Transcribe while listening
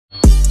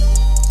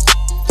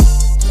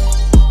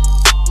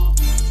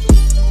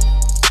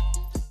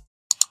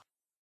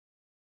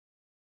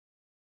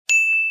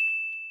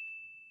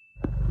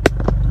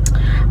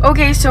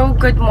Okay, so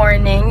good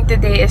morning.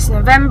 Today is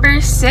November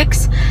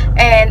 6th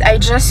and I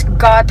just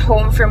got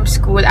home from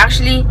school.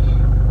 Actually,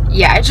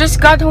 yeah, I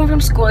just got home from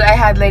school. I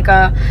had like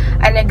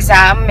an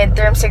exam,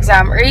 midterms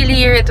exam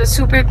earlier. It was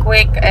super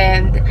quick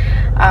and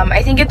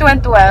I think it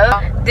went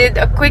well. Did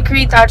a quick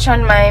retouch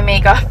on my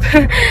makeup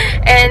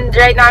and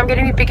right now I'm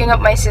gonna be picking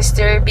up my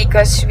sister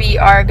because we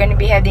are gonna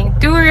be heading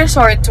to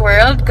Resort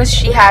World because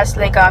she has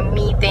like a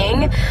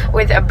meeting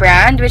with a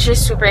brand, which is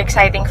super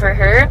exciting for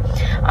her.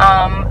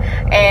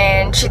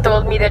 And she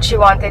told me that she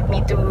wanted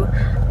me to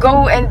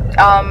go and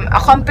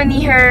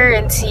accompany her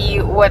and see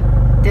what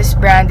this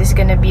brand is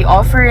gonna be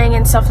offering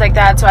and stuff like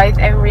that. So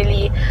I'm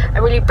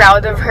really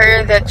proud of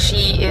her that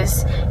she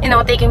is, you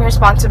know, taking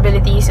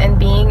responsibilities and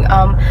being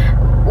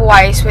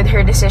wise with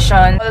her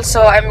decision.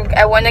 Also,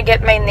 I want to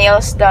get my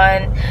nails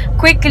done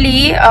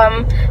quickly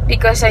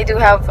because I do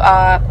have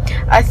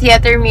a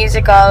theater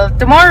musical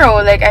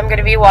tomorrow. Like, I'm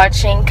gonna be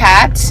watching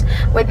Cats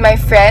with my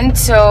friend,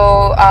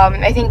 so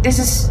I think this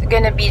is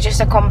gonna be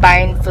just a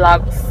combined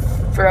vlog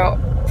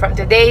from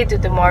today to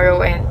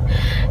tomorrow and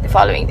the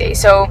following day.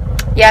 So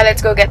yeah,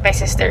 let's go get my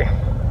sister.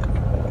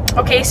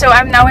 Okay, so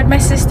I'm now with my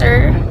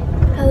sister.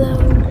 Hello.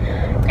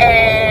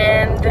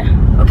 And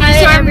okay, hi,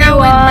 so I'm now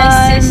with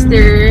my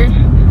sister.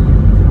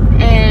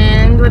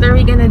 And what are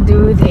we gonna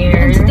do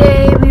there? And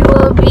today we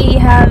will be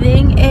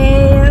having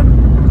a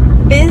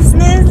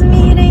business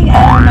meeting. I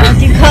don't know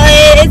what you call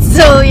it. It's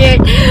so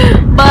weird.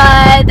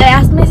 But I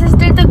asked my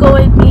sister to go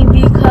with me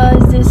because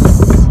this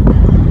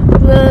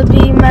will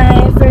be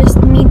my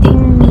first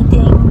meeting.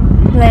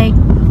 Like,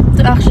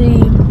 to actually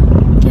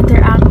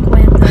interact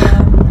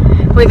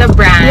with a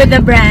brand. With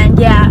the brand,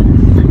 yeah.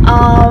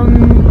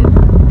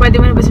 Pwede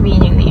mo na ba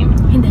sabihin yung name?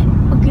 Hindi.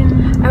 Okay.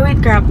 Ah,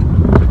 wait, crap.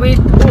 Wait,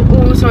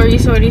 sorry.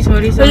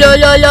 Lo.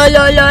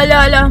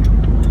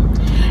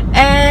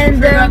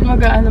 And forgot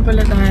mag-ano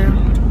pala tayo.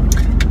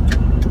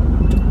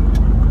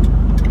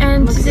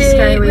 And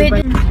Skyway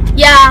wait.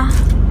 Yeah.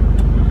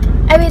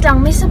 Ay, wait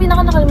lang. May sabihin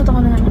ako, nakalimutan ko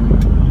na naman.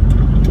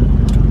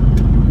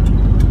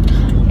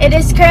 It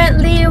is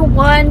currently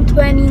 1:29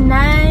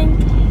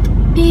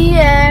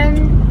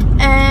 p.m.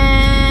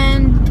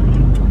 and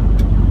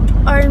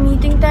our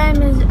meeting time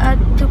is at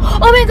 2.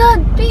 Oh my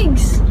god,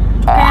 pigs!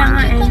 Kaya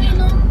nga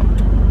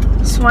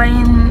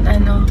swine,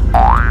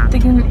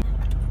 tignan.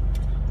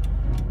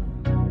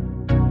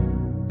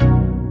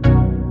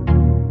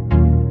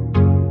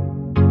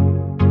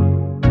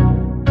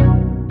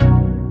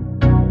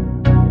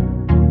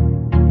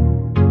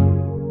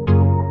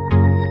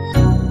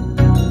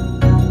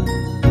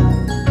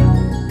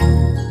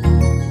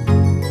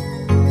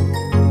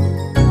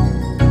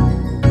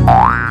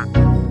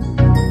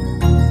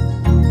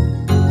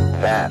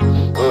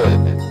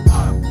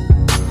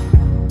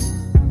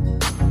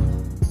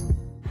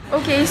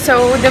 Okay,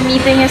 so the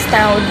meeting is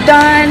now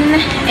done,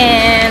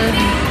 and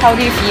how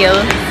do you feel?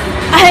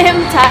 I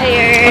am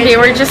tired. Okay,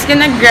 we're just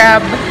gonna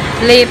grab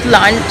late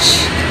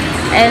lunch,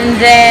 and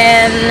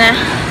then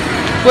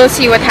we'll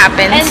see what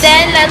happens. And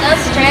then let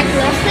us check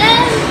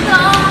lessons.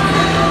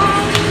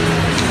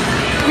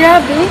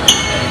 Grabe.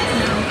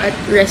 Now at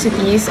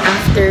recipes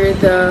after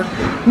the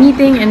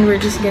meeting, and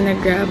we're just gonna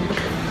grab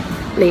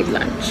late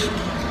lunch.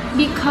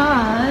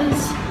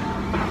 Because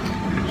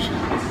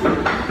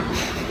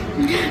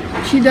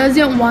she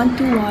doesn't want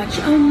to watch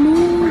a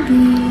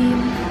movie.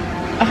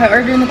 Okay,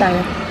 order na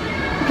tayo.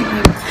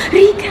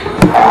 Rika!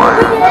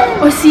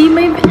 O see,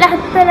 may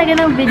lahat talaga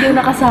ng video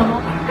na kasama.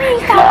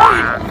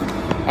 Rika!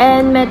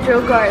 And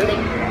Metro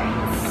garlic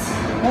rice.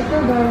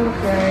 Metro garlic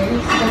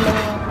rice.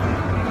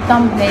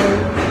 Thumbnail.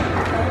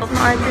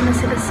 Ma-arte na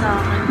sila sa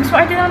akin. Mas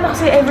ma-arte naman ako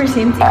sa'yo ever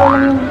since. Ikaw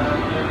lang yung...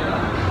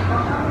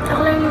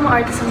 Ako lang yung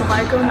ma-arte sa mukha.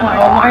 Ikaw yung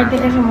Oo, ma-arte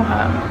ka sa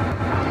mukha.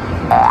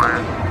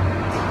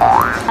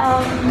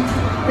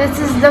 This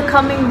is the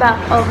coming back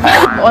of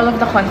all of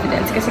the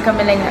confidence kasi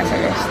kami lang nasa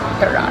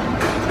restaurant.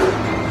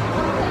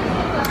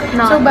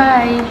 No. So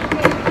bye.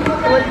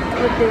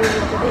 What day is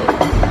it today?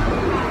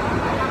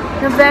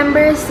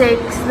 November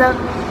 6th.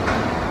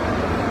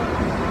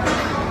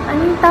 Ano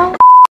yung tawag?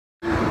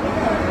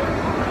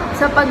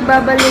 Sa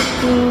pagbabalik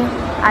ni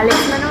Alex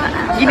na naman.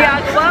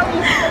 Ginagawa mo.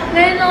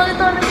 Ngayon ako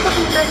nito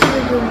nagpakita sa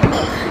video.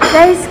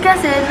 Guys,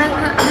 kasi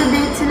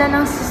nag-date sila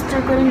ng sister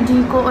ko,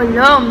 hindi ko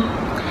alam.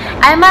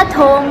 I'm at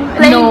home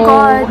playing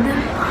COD.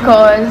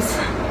 Because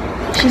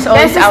she's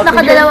always out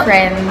with her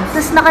friends.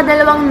 Tapos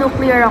nakadalawang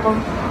nuclear ako.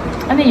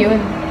 Ano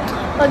yun?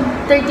 Pag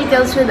 30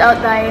 kills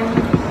without dying.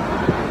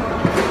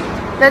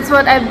 That's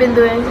what I've been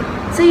doing.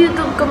 Sa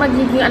YouTube ko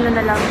magiging ano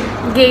na lang.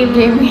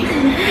 Gaming.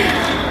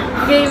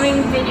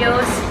 Gaming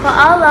videos.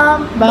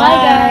 Paalam.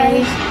 Bye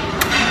guys.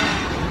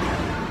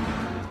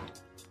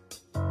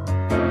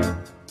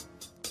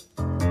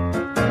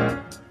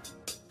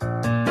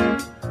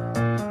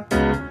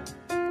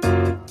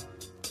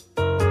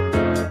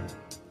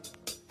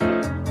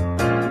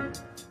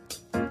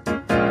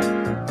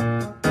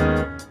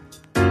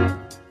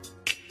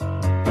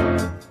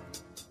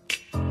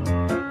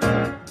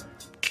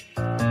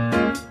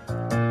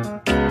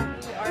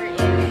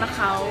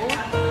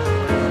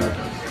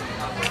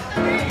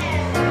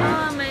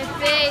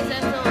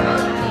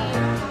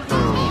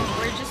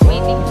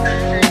 waiting for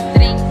her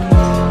drink.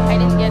 I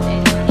didn't get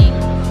anything.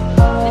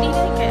 Narinig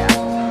kaya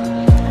ako.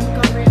 I'm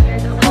covering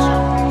her double shot.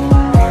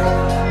 Hello!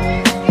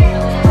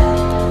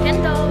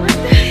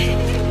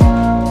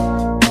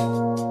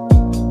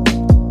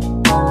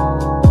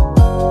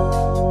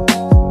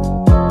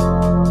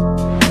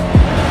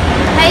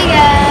 Hi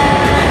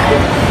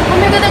guys!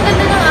 Oh my god, ang ganda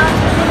ng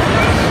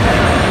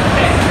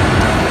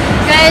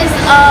guys,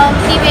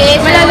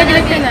 TBH.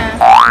 Malalaglag ka na.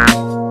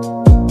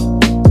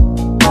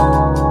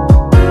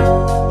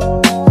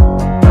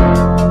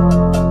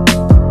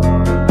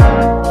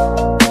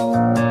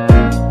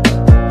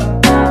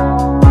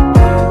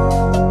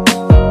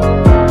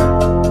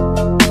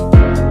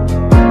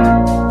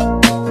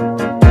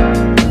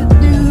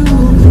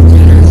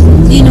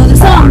 Do you know the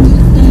song?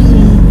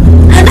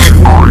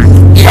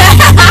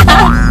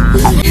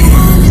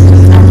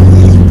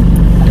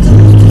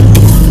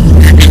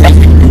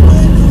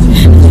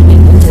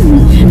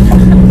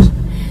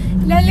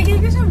 Lalagay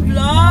ko sa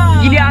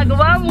vlog.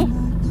 Ginagawa mo.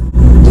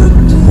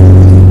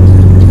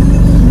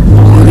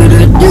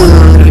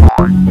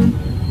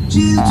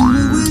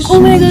 Oh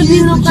my god,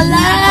 Dino ka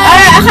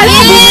lang! Akala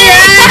ko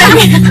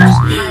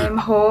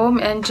I'm home,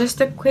 and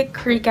just a quick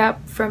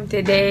recap from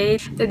today.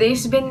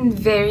 Today's been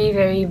very,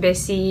 very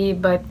busy,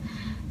 but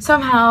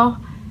somehow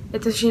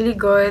it was really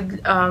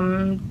good.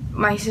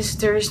 My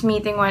sister's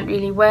meeting went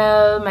really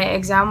well, my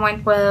exam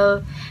went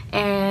well,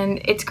 and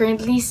it's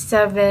currently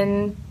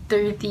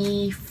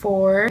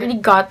 7:34. I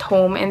really got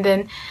home, and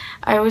then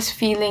I was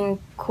feeling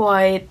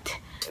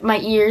quite... My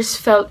ears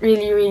felt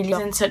really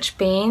in such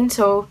pain,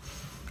 so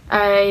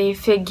I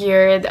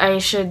figured I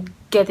should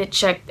get it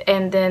checked,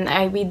 and then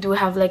we do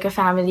have like a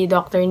family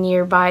doctor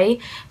nearby,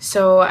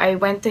 so I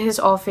went to his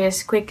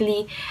office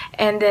quickly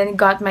and then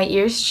got my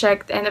ears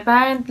checked, and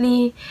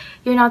apparently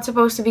you're not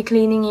supposed to be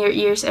cleaning your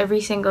ears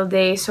every single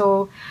day,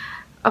 so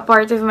a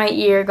part of my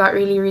ear got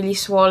really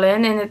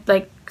swollen, and it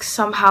like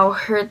somehow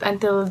hurt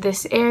until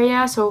this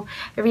area, so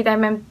every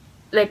time I'm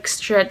like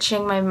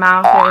stretching my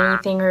mouth or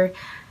anything, or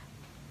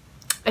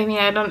I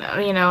mean, I don't,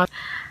 you know,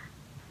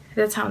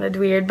 that sounded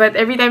weird, but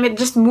every time it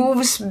just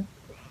moves,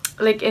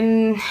 like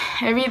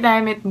every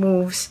time it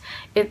moves,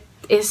 it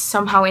is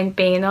somehow in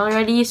pain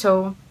already,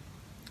 so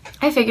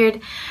I figured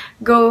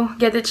go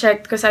get it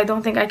checked because I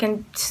don't think I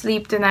can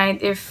sleep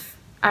tonight if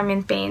I'm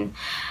in pain.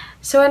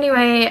 So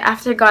anyway,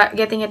 after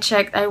getting it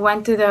checked, I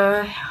went to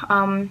the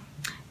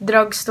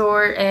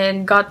drugstore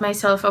and got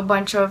myself a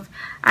bunch of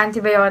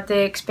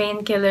antibiotics,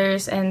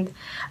 painkillers, and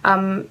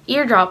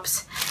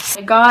eardrops.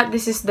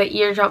 This is the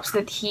eardrops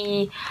that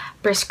he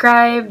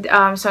prescribed,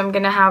 so I'm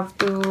gonna have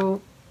to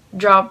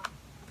drop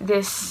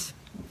this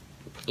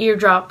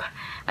eardrop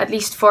at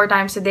least 4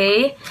 times a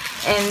day,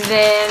 and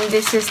then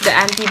this is the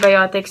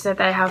antibiotics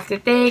that I have to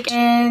take,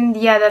 and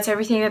yeah, that's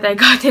everything that I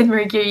got in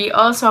Mercury.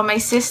 Also, my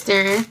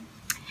sister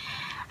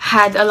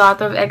had a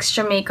lot of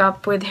extra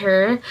makeup with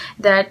her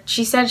that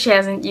she said she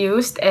hasn't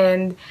used,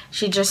 and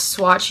she just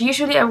swatched.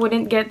 Usually I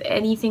wouldn't get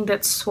anything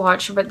that's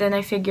swatched, but then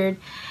I figured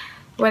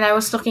when I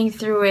was looking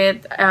through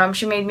it,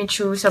 she made me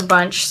choose a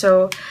bunch,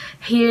 so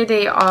here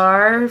they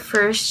are.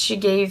 First, she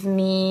gave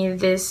me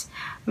this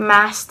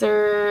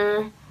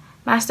master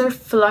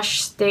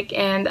flush stick,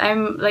 and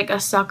I'm like a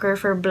sucker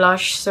for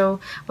blush, so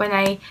when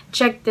I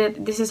checked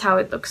it, this is how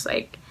it looks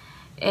like,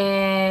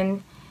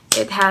 and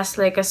it has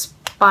like a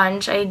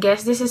sponge. I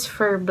guess this is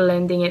for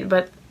blending it,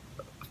 but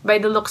by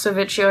the looks of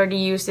it, she already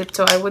used it,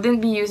 so I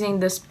wouldn't be using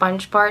the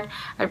sponge part.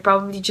 I'd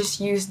probably just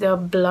use the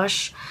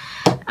blush.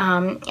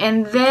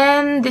 And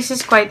then this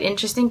is quite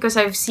interesting because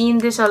I've seen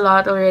this a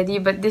lot already,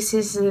 but this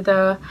is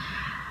the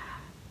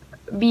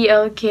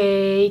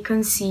BLK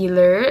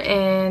concealer,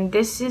 and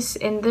this is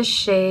in the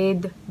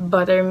shade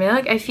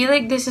Buttermilk. I feel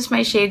like this is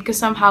my shade because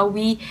somehow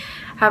we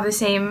have the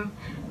same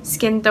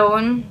skin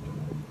tone.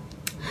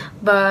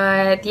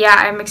 But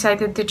yeah, I'm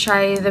excited to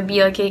try the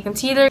BLK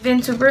concealer. I've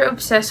been super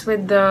obsessed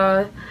with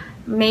the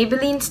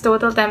Maybelline's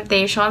Total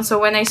Temptation, so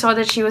when I saw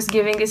that she was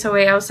giving this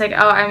away, I was like,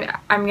 oh,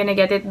 I'm gonna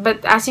get it.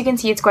 But as you can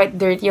see, it's quite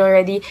dirty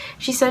already.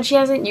 She said she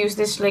hasn't used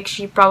this, like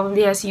she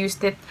probably has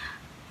used it.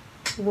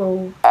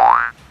 Whoa,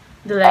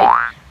 the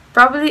light.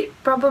 Probably,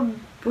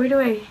 where do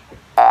I?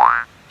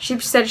 She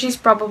said she's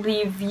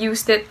probably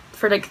used it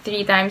for like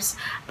 3 times,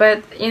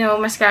 but you know,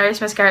 mascara is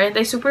mascara, and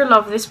I super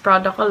love this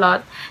product a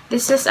lot.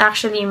 This is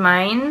actually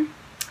mine,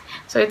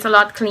 so it's a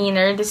lot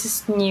cleaner. This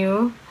is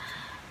new.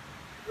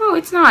 Oh,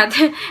 it's not.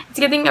 It's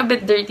getting a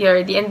bit dirty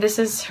already, and this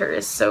is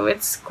hers, so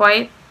it's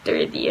quite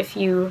dirty if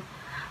you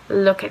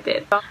look at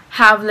it.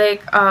 Have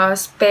like a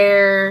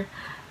spare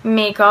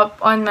makeup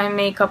on my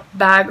makeup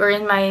bag or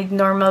in my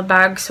normal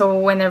bag, so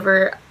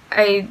whenever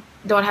I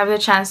don't have the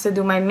chance to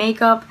do my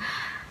makeup,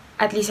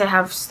 at least I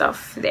have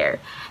stuff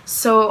there.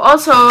 So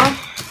also,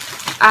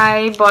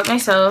 I bought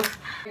myself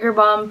Tiger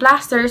Balm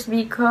plasters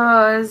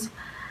because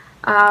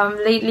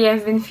lately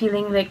I've been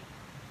feeling like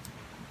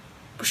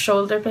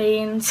shoulder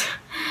pains.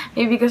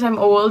 Maybe because I'm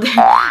old.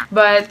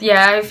 But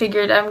yeah, I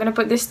figured I'm gonna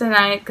put this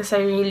tonight because I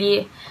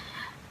really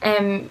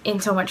am in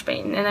so much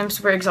pain and I'm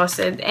super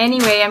exhausted.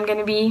 Anyway, I'm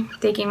gonna be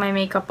taking my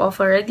makeup off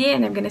already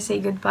and I'm gonna say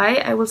goodbye.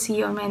 I will see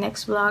you on my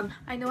next vlog.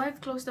 I know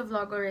I've closed the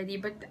vlog already,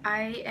 but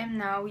I am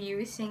now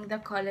using the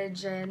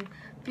Collagen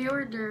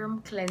Pure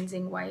Derm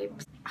Cleansing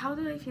Wipes. How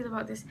do I feel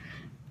about this?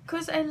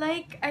 Because I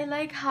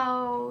like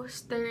how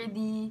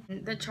sturdy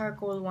the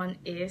charcoal one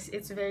is.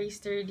 It's very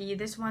sturdy.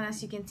 This one,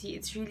 as you can see,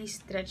 it's really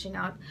stretching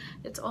out.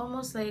 It's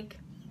almost like,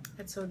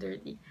 it's so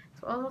dirty.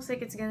 It's almost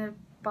like it's gonna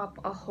pop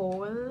a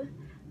hole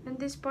in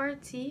this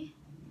part. See?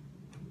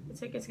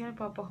 It's like it's gonna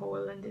pop a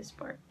hole in this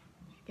part.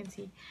 You can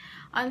see.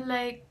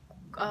 Unlike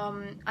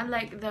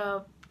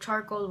the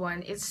charcoal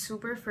one, it's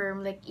super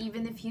firm. Like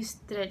even if you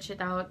stretch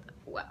it out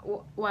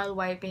while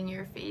wiping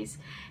your face,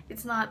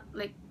 it's not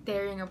like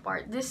tearing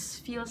apart. This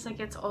feels like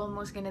it's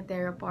almost gonna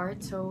tear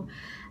apart, so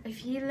I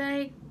feel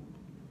like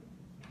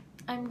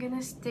I'm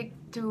gonna stick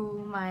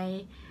to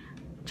my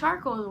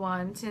charcoal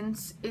one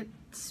since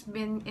it's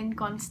been in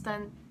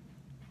constant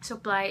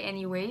supply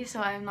anyway, so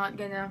I'm not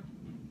gonna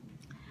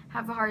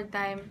have a hard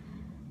time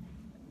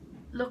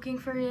looking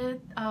for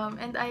it.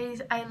 And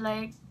I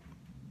like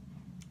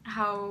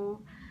how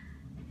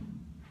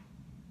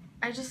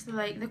I just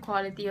like the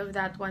quality of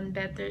that one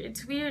better.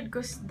 It's weird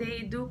because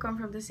they do come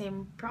from the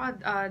same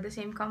the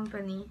same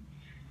company,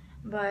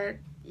 but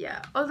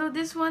yeah. Although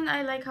this one,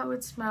 I like how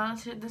it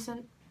smells. It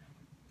doesn't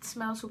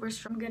smell super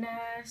strong. I'm gonna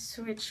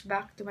switch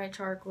back to my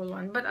charcoal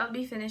one, but I'll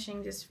be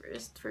finishing this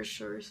first for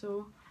sure.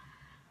 So,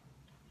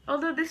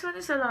 although this one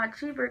is a lot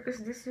cheaper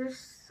because this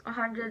is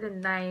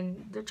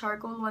 109. The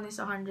charcoal one is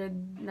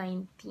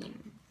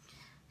 119.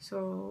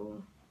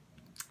 So,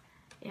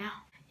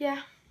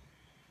 yeah.